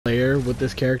with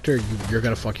this character, you're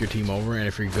gonna fuck your team over, and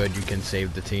if you're good, you can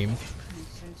save the team.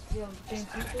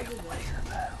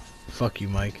 Fuck you,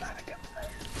 Mike.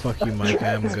 Fuck you, Mike. I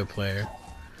am a good player.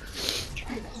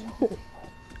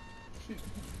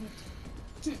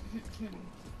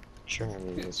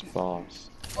 Charlie is boss.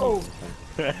 Oh.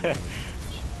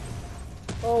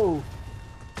 Oh.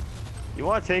 You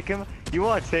wanna take him? You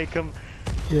wanna take him?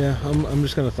 Yeah, I'm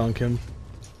just gonna thunk him.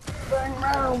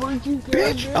 Where'd you go?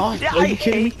 Bitch! Oh, Yeah, are I you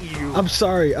kidding me? hate you. I'm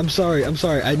sorry.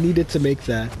 I needed to make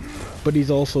that, but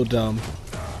he's also dumb.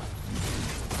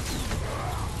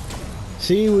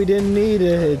 See, we didn't need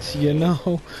it, you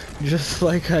know, just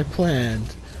like I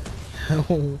planned.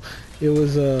 It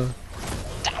was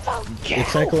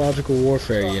it's psychological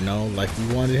warfare, you know, like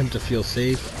we wanted him to feel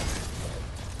safe,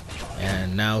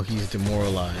 and now he's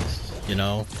demoralized, you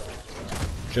know,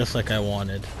 just like I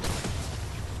wanted.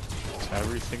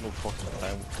 Every single fucking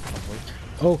time.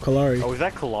 Oh, Kallari. Oh, is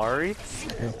that Kallari?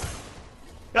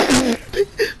 Yeah.